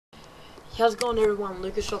How's it going, everyone?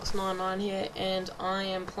 LucasShocks99 here, and I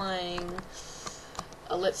am playing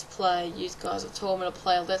a Let's Play. You guys have told me to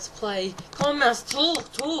play a Let's Play. Come on, Mouse,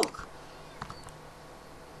 talk!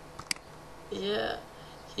 Yeah.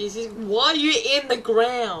 Why are you in the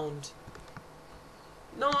ground?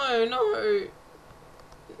 No.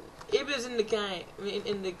 Ibba's in the game. I mean,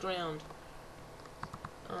 in the ground.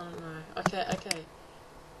 I don't know. Okay.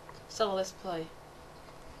 So let's play.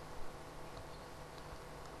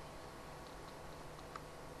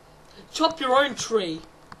 Chop your own tree.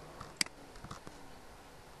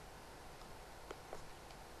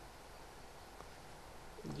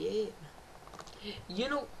 Yeah. You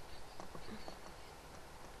know.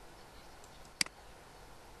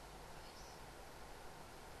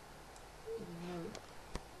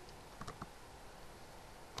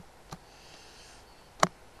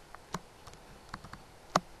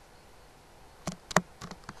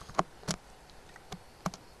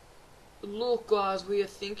 Look, guys, we are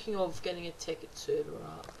thinking of getting a ticket server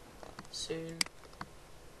up soon.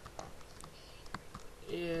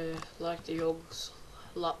 Yeah, like the Yogs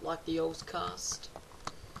cast.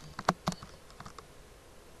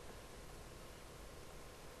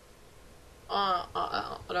 I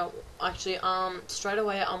don't actually. Straight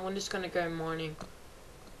away, I'm just gonna go mining.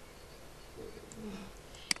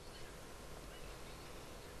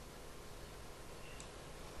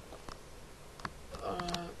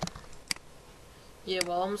 Yeah,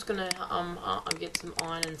 well, I'm just gonna get some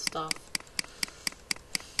iron and stuff.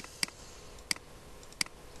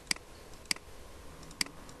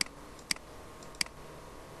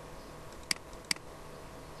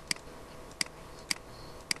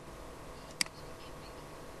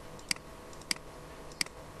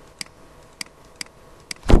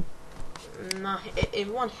 Nah,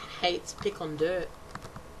 everyone hates pick on dirt.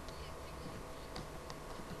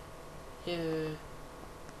 Yeah.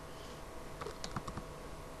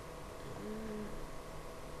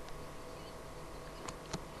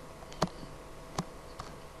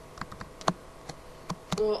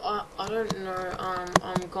 Well, I don't know.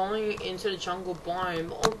 I'm going into the jungle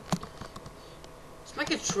biome. Oh, let's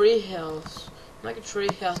make a tree house. Make a tree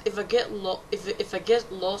house. If I get if I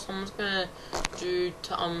get lost, I'm just gonna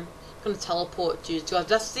gonna teleport to you guys.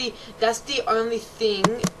 That's the only thing.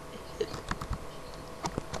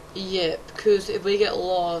 Yeah, because if we get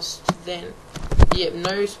lost, then yeah,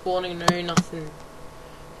 no spawning, no nothing.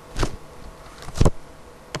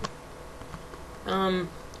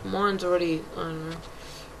 Mine's already. I don't know.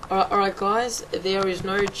 Alright, guys. There is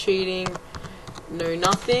no cheating, no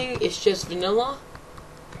nothing. It's just vanilla.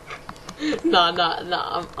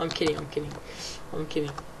 Nah. I'm kidding. Nah,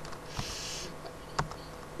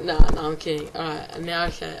 I'm kidding. Alright, now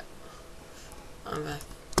okay. I'm back.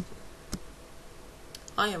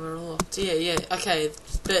 I am a locked. Yeah. Okay,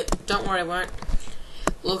 but don't worry, I won't.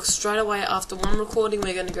 Look, straight away after one recording,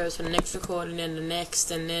 we're gonna go to the next recording and the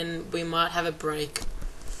next, and then we might have a break.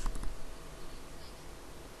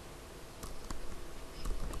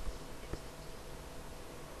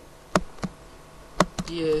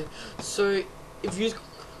 Yeah. So if you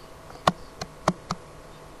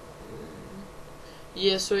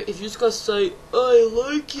so if you just gotta say, I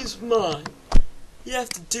like his mind, you have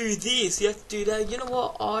to do this, you have to do that. You know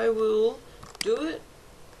what? I will do it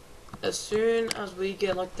as soon as we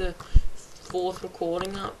get like the 4th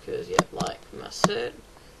recording up, because yeah, like Mazarate.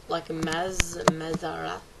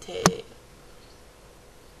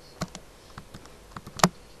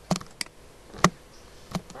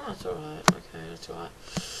 Oh, that's alright. Okay, that's alright.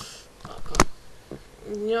 Oh god.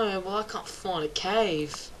 No, well, I can't find a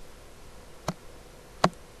cave.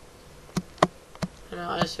 I know,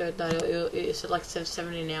 I just heard that it said like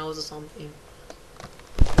 17 hours or something.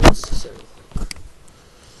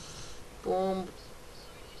 Boom.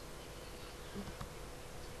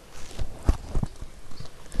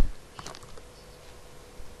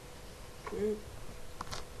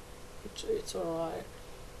 It's alright.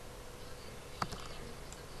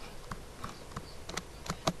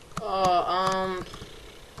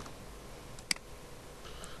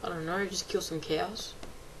 I don't know, just kill some cows.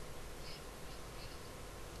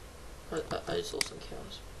 I just saw some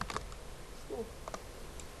cows. Cool.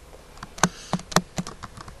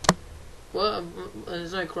 Well,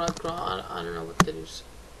 there's no cry. I don't know what that is.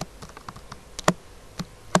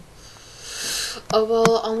 Oh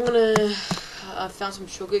well, I found some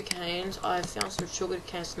sugar canes. I found some sugar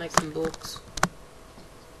canes to make some books.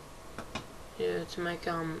 Yeah, to make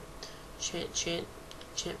chant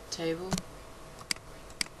table.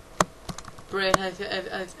 Brad, have you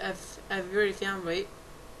already found wheat?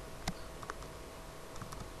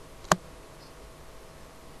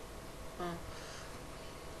 Oh.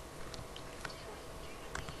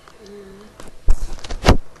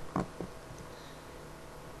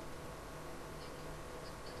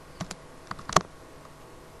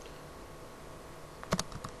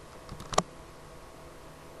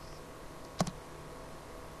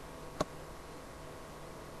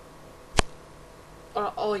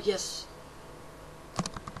 Oh yes.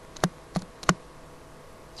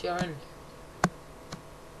 TRN.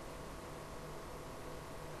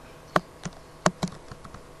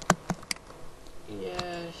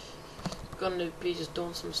 Yeah, gonna be just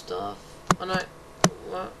doing some stuff. I know.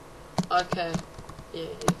 What? Okay. Yeah,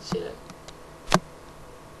 you can see that.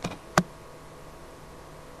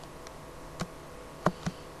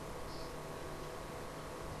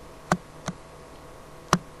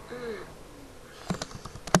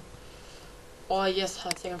 Oh yes,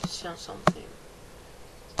 I think I've just found something.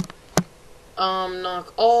 No.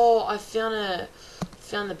 Oh, I found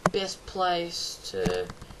the best place to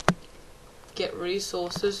get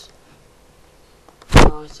resources.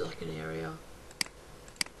 Oh, it's like an area,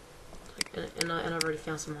 and I've already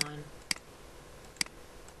found some iron.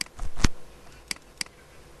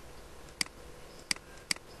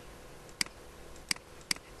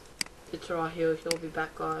 It's alright. He'll be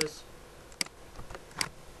back, guys.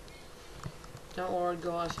 Don't worry,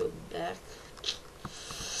 guys. He'll be back.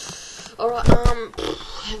 Alright,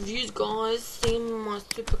 have you guys seen my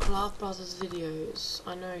Super Craft Brothers videos?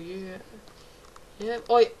 I know you. Yeah.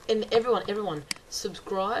 Oh, and everyone,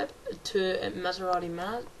 subscribe to Maserati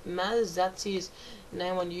Maz. That's his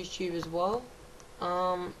name on YouTube as well.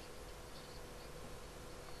 Yeah,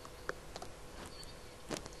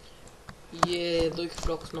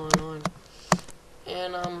 LucasRocks99.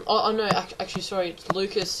 And oh no, actually sorry, it's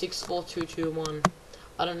Lucas64221.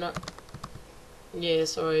 I don't know. Yeah,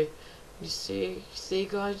 sorry. You see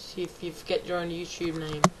guys, if you forget your own YouTube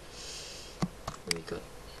name. You got.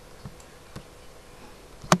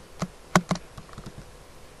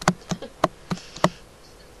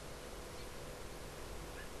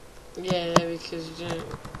 Yeah, because you didn't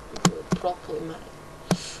do it properly, mate.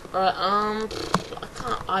 Alright,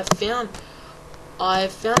 I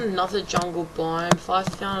found another jungle biome. If I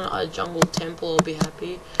found a jungle temple, I'll be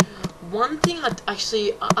happy. One thing I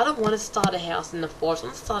don't want to start a house in the forest. I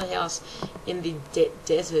want to start a house in the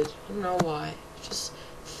desert. I don't know why. Just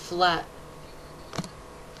flat.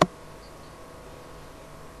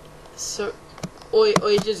 So, or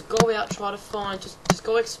you just go out, try to find, just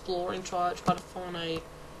go exploring, try to find a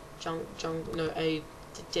a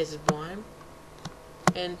desert biome.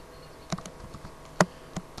 And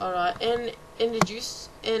alright, and did you is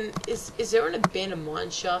there an abandoned mine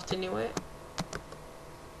shaft anywhere?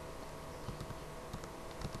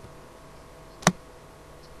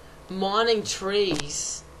 Mining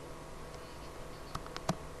trees.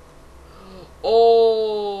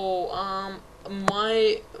 Oh,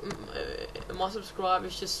 my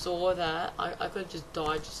subscribers just saw that. I could have just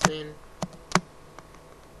died just then.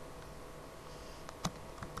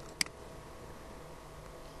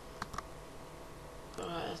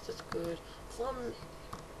 Alright, that's good.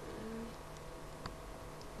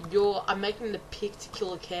 I'm making the pick to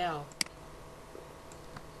kill a cow.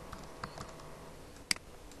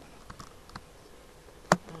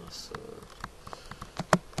 So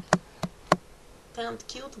time to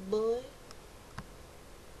kill the boy.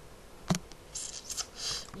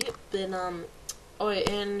 Yep, then oh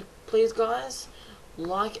yeah, and please guys,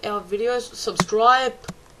 like our videos, subscribe.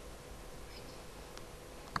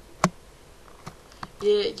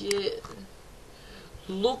 Yeah.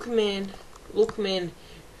 Look man,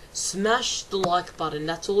 smash the like button.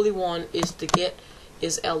 That's all we want is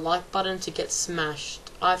our like button to get smashed.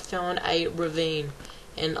 I found a ravine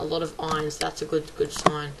and a lot of irons. That's a good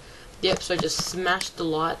sign. Yep, so just smash the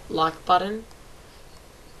like button.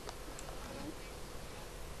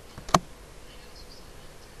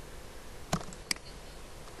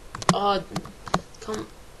 Come.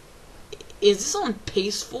 Is this on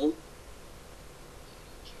peaceful?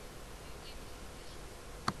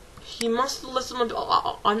 He must listen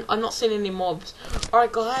on. I'm not seeing any mobs.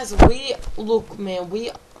 Alright, guys, look,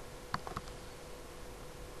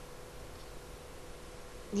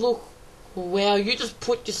 look. Wow, you just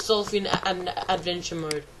put yourself in an adventure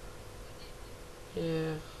mode.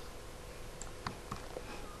 Yeah.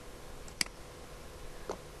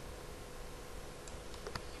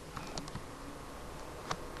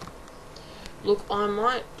 Look, I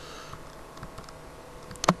might.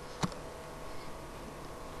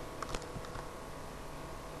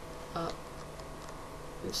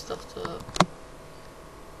 Stuff to.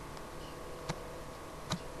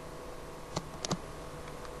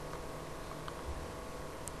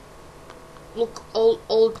 Look,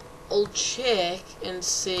 I'll check and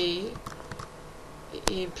see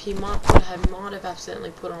if he might have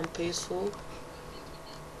accidentally put on peaceful.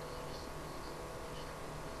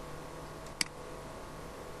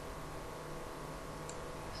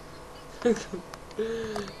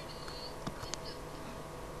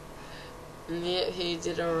 Yeah, he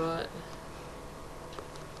did alright.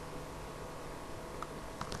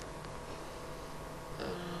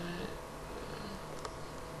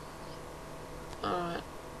 Alright.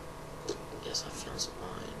 Yes, I found some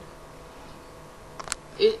iron.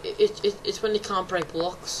 It's when you can't break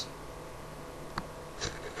blocks.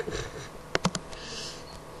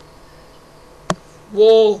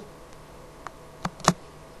 Whoa!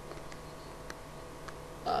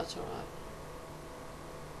 That's alright.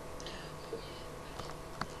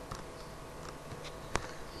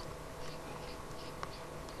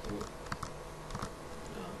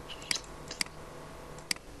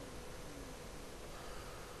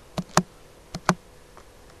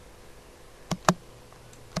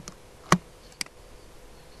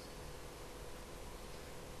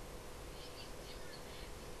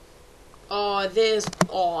 Oh,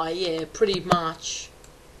 oh yeah, pretty much.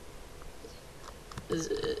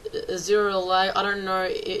 Zero lag. I don't know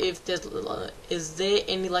if there's, is there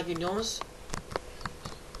any lag in yours?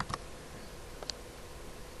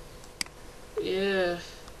 Yeah.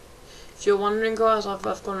 If you're wondering, guys, I've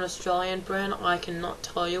got an Australian brand. I cannot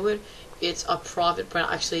tell you it. It's a private brand.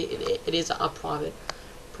 Actually, it is a private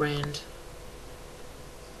brand.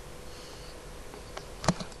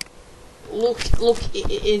 Look,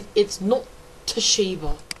 it's not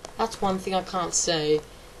Toshiba. That's one thing I can't say.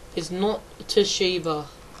 It's not Toshiba.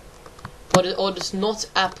 But it's not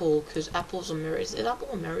Apple, because Apple's American. Is it Apple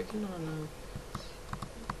American? I don't know.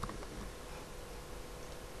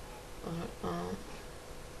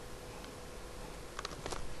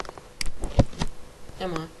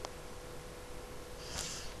 Am I?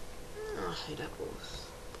 Oh, I hate apples.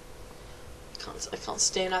 I can't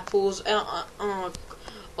stand apples.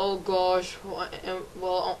 Oh gosh.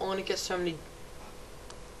 Well, I want to get so many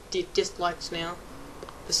dislikes now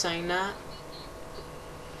for saying that.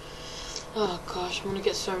 Oh gosh, I want to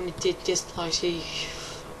get so many dislikes.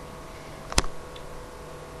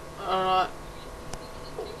 Alright.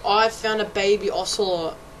 I found a baby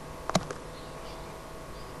ocelot.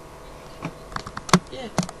 Yeah.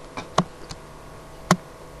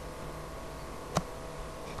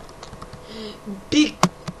 Big.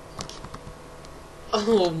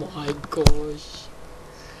 Oh my gosh.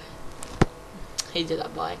 He did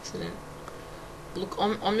that by accident. Look,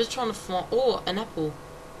 I'm just trying to find. Oh, an apple.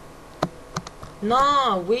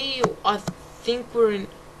 Nah, I think we're in.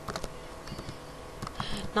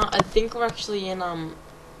 Nah, I think we're actually in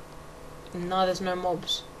No, there's no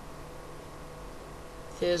mobs.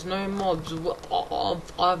 There's no mobs.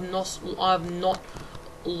 I've not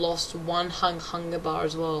lost one hunger bar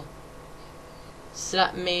as well. So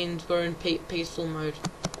that means we're in peaceful mode.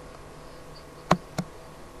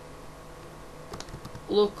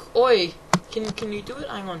 Look, oi! Can you do it?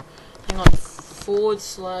 Hang on. Forward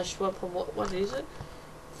slash what is it?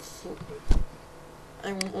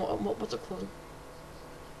 Hang on, what's it called?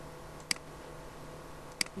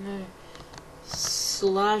 No.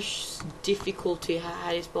 Slash difficulty. How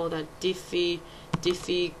do you spell that? Difficult.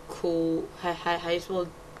 How do you spell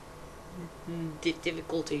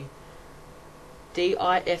difficulty?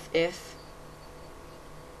 DIFF.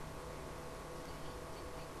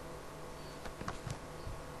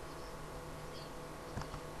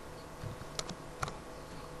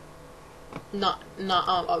 No,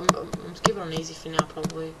 I'm skipping on easy for now,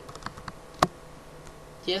 probably.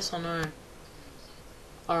 Yes, I know.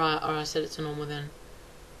 Alright, set it to normal then.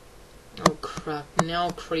 Oh crap, now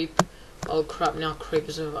creep. Oh crap, now creep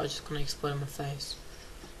is over. I'm just gonna explode in my face.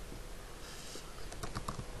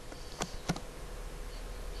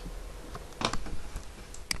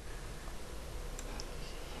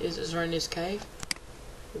 Is there in this cave?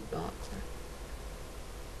 Oh.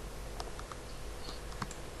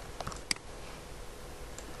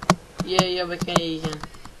 Yeah, we can hear you again.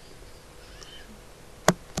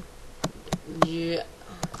 Yeah.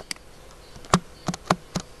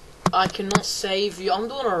 I cannot save you. I'm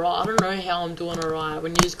doing alright. I don't know how I'm doing alright.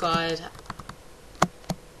 When you guys,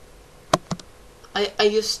 are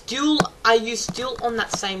you still on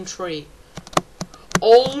that same tree?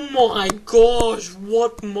 Oh my gosh!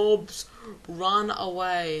 What mobs? Run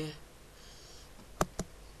away.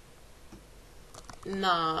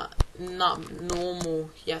 Nah, not normal.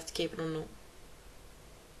 You have to keep it on normal.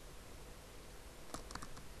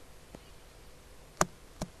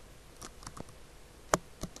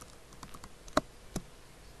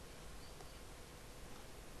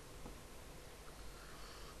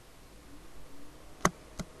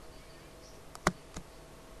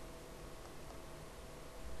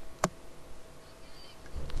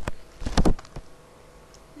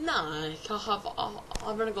 Nah,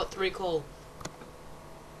 I've only got 3 coal.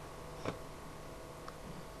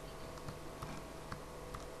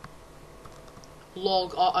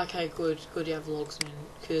 Log. Oh, okay, good. Good, you have logs, man.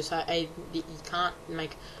 Because you can't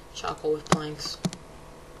make charcoal with planks.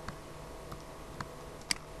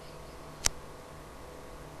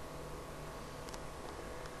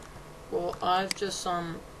 Well, I've just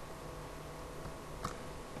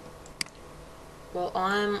Well,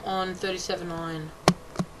 I'm on 37.9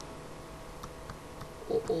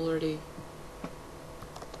 already.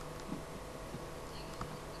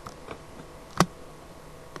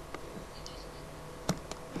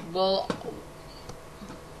 Well,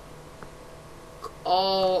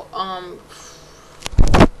 oh,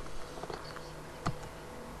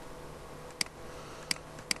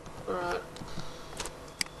 alright.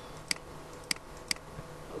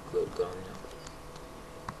 Oh, good, gone now.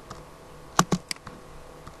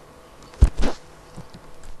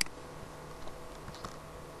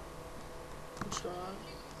 That's alright.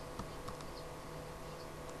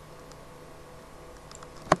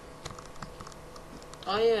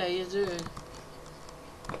 Oh yeah, you do.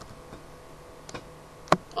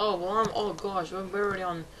 Oh well, oh gosh, we're already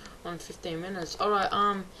on 15 minutes. All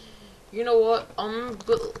right, you know what?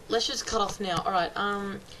 But let's just cut off now. All right,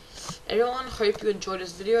 everyone, hope you enjoyed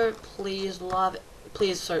this video. Please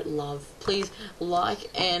please like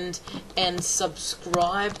and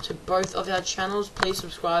subscribe to both of our channels. Please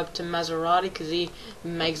subscribe to Maserati because he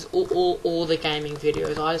makes all the gaming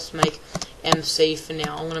videos. I just make MC for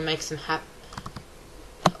now. I'm gonna make some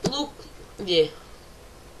Look, yeah.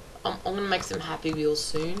 I'm gonna make some Happy Wheels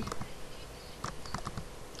soon.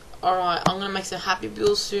 Alright, I'm gonna make some Happy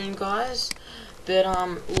Wheels soon, guys. But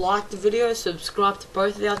like the video, subscribe to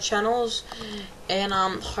both of our channels, and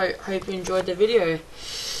hope you enjoyed the video.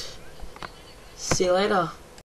 See you later.